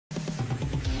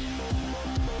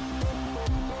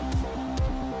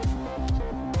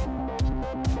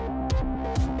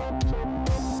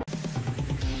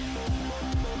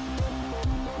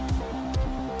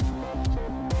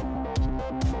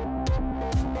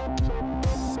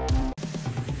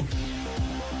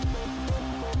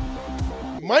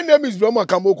My name is Brahma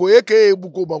Kamoko, aka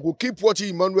Buko Banku. Keep watching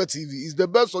Emmanuel TV. It's the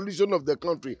best solution of the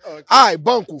country. Okay. I,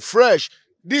 Banku, fresh.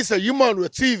 This is Emmanuel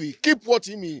TV. Keep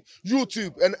watching me,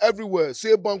 YouTube and everywhere.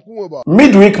 Say Banku about.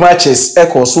 Midweek matches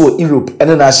echo so Europe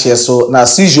and then as so na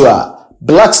usual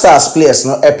Black Stars players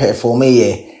no epe for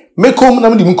me. Mekom na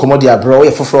mudi mukomodia bro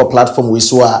ye for platform we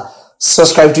so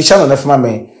subscribe to channel na for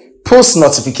me. Post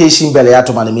notification bell ya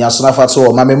to manemi aso na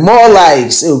fato mame more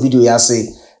likes e video ya say.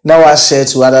 Now I share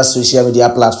to other social media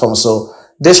platforms. So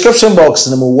description box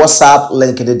no WhatsApp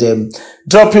link in them.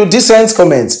 Drop your decent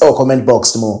comments or comment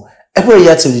box no. Every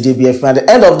year till the DBF at the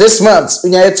end of this month,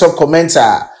 when you top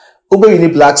commenter, Uber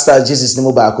uni Black Star Jesus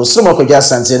no back. So much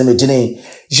Asante and Medine.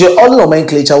 You all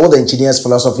nomenclature what the engineer's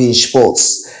philosophy in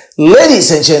sports. Ladies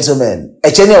and gentlemen,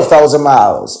 a journey of 1,000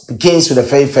 miles begins with the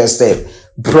very first step.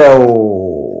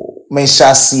 Bro,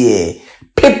 menshasiye,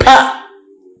 paper.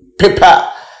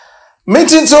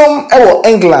 Meeting ewo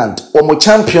England womo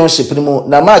championship ni mu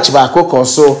na match ba akoko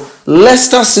so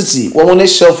Leicester City womo ne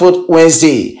Sheffield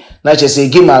Wednesday na chese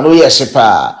game no ye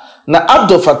shepa na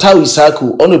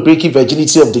Issahaku on the breaking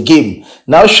virginity of the game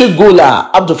na hwe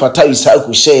goaler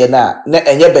Issahaku share na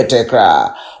enye better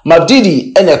kra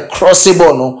Mabdidi ene crossing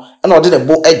ball no na ode the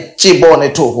ball eche ball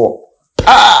ne to ho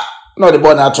no the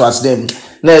ball na to as them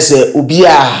na say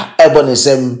ubia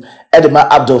ebonesem Edema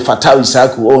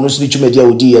Issahaku or Nuslichumedia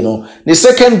Udi, no. The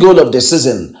second goal of the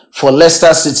season for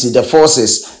Leicester City, the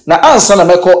forces. Na ansana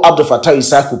meko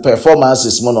Issahaku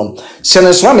performances mono.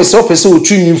 Sheneswame so pese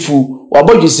uchu nyifu,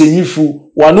 wabogi se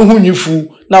nyifu, wanuhu nyifu,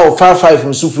 na o 5-5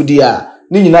 nsufu dia.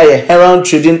 Ni nyina ye Herald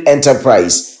Trading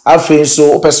Enterprise. Afen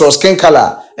so opeso skin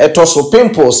color, etoso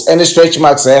pimples, any stretch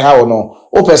marks ha no.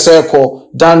 Opese eko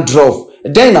dandruff.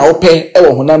 Den na ope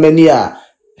ewo hunamani a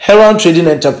Herald Trading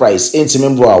Enterprise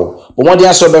intimimbo but one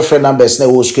day so be friend numbers na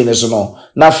wo screen so no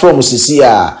na from sisi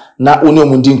a na oni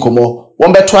omundi nkomo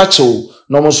won beto achew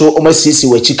no mo so o masisi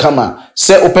wachi kama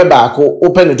se ope baako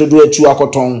ope ne dodo atu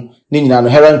akoton ni nyina no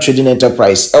Herald Trading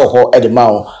Enterprise ho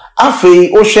edemao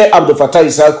afei o hwe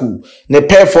Issahaku ne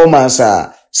performance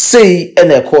a sei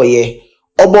ene ekoye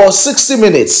obo 60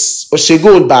 minutes o she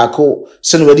goal baako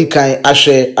se no wadi kan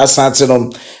ahwe Asante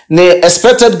no ne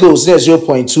expected goals ne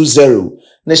 0.20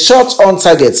 the shots on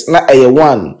target na a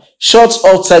 1, shots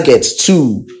off target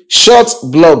 2, shots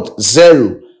blocked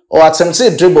 0, or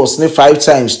attempted dribbles na 5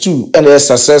 times 2 and they are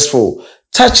successful.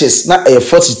 Touches na a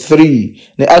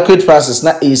 43, the accurate passes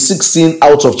na a 16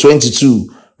 out of 22,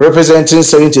 representing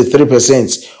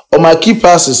 73%. Or my key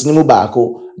passes ni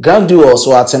mubako, ground duels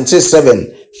or attempted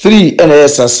 7, 3 and they are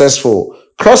successful.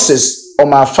 Crosses or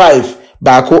my 5,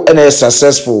 bako and they are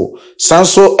successful.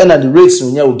 Sanso and the rates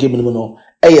we will give no.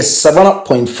 A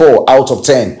 7.4 out of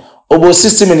 10. Over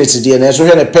 60 minutes the and so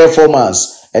a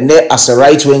performance and there as a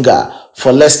right winger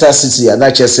for Leicester City and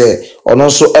that just say on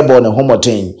also ebon and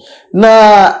homotain.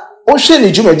 Na Ocean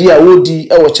Jumedi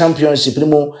awodi our championship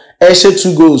no e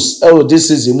 2 goals this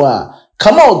season ma.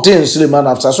 Kamaldeen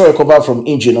Sulemana after so recover from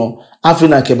injury no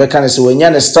afina Quebec say when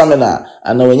yan stamina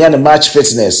and when yan match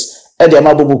fitness Edi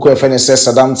amabubu ko efene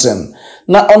SOUTHAMPTON.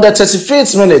 Na on the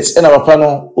 35th minute in our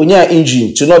panel, unya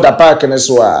injury to know the park and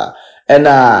so and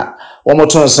one more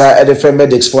time sir the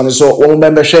medics for so one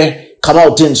member share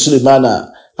Kamaldeen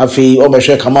Sulemana afi o me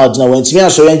share Kamaldeen when me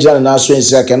so engine na so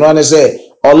nsia can one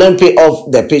say Olympic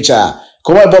of the pitcher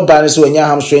come about ban so unya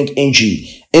hamstring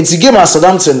injury into game at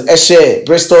SOUTHAMPTON e share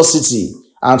BRISTOL City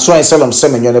and so in Salem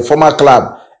Semen the former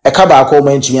club e ka ba ko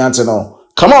man tumi ante no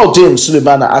Kamaldeen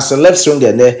Sulemana as a left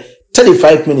winger there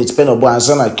 35 minutes pen obo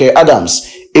ansana ke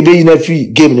Adams ebe ina free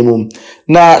game ni mum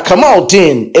na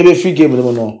Kamaldeen ebe free game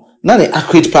ni no na ne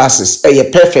accurate passes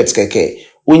perfect keke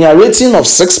unya rating of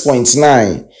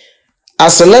 6.9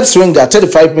 as a left winger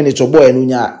 35 minutes obo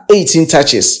unya 18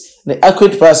 touches the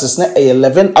accurate passes na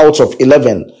 11 out of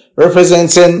 11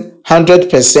 representing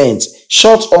 100%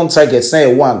 shot on target na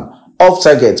 1 off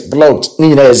target blocked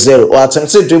ni na 0 or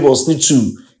attempted dribbles ni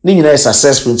 2 ni na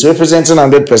successful to representing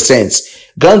 100%.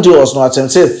 Ground duels no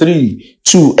attempted 3,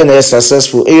 2 and a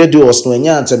successful. Air duels no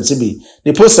nya attempted be.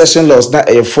 The possession loss na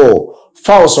a 4.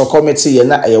 Fouls or committee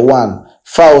na a 1.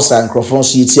 Fouls and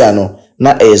microphones yitiano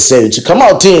na a 0. To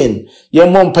Kamaldeen, your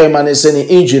mom payment is any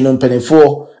injury no penny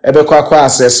 4. Ebe kwa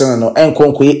assessing no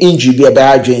enkonko injury be ebe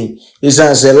adwen. Is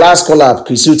the last call up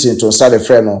Krisutin to start the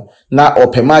freno na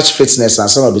open match fitness and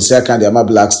some of the second the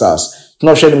Black Stars.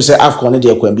 No shame say AFCON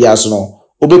dey kwambi aso no.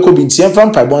 Obeko bintian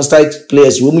fan pibon style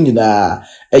players wo mu nyina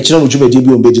e kire mu djumedi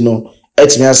bi ombedi no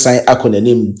etimi asan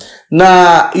akonanim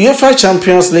na UEFA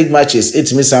Champions League matches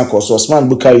etimi san koso Osman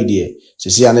Bukari de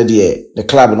sisi ane de the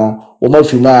club no wo ma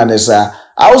fima na sa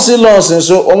Aussie Lons and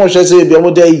so almost say be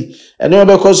amo day and no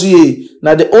because ye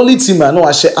na the only team I know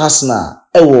I share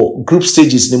Arsenal group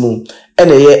stages ni mu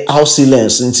and a Aussie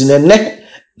Lons into neck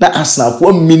na Arsenal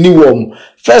for minimum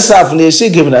first half na she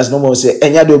giving us no more say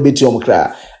enya do beti om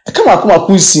kra come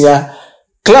kusia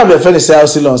club e fe say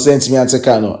Aussie Lons sent me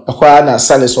anteka no akwa na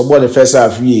Salis obo the first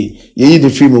half ye the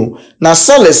film na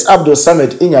Salis ABDUL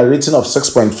Summit in a rating of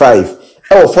 6.5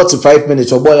 45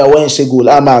 minutes obo ya one she goal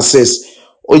ama assist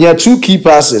onya 2 key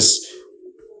passes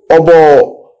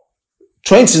obo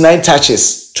 29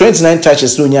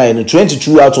 touches no nya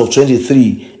 22 out of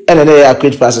 23 and then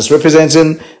accurate passes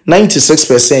representing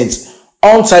 96%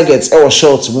 on target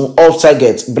short off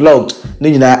target blocked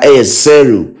ni nyina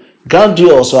 0 ground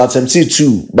duels so attempted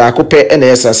 2 baako pe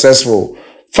and successful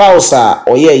fouls are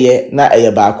oyeye na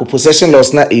baako possession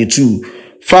loss na 2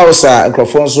 fouls are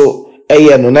Nkrofo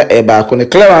no na baako ne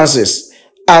clearances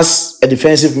as a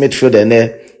defensive midfielder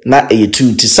na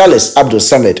 2 Salis ABDUL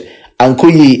Summit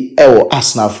ankoyi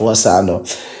Arsenal for no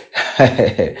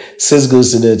 6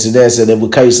 goals today so the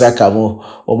Bukayo Saka mo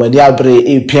o mani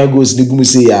abre pia goals ni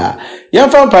gumuse ya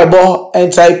yamfa mpaibo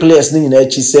entire players ni nyina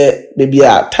chi se baby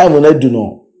a time na du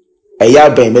no ya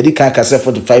ben medical kase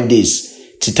 45 days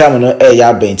ti time no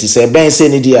ya ben ti se ben se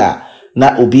ni dia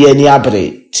na obi ani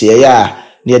abre ti ya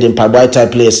near the mpaibo entire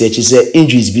players ya chi se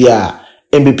injuries bia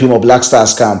MVP mo Black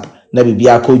Stars camp na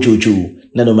bibia ko jojo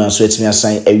na no man so etimi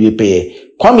asan awie pe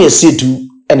Kwame Sedu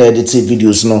and editing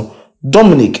videos no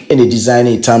Dominic in the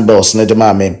designing tambels na de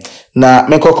mame na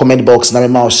menko comment box na me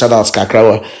ma shout out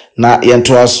kakra na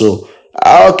yento aso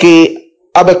okay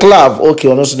abeklav okay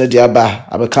ono so na dia ba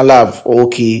abekalav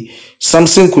okay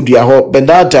something could ya ho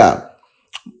Benada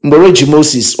Mboreji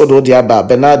Moses odo dia ba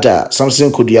Benada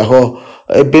something could ya ho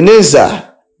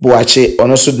Beneza Boache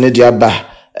ono so na dia ba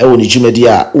woni jumadi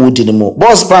a udi ne mo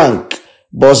Boss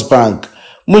Bank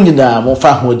Munina mo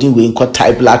fa hodin we nko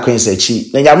type black queens echi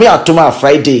na nyame atoma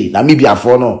Friday na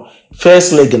Mibiafo no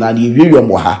first leg na ye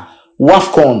wiewem wo ha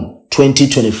AFCON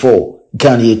 2024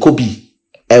 Ghana ye kobi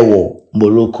ewo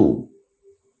Morocco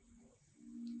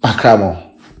Akramo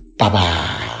bye bye.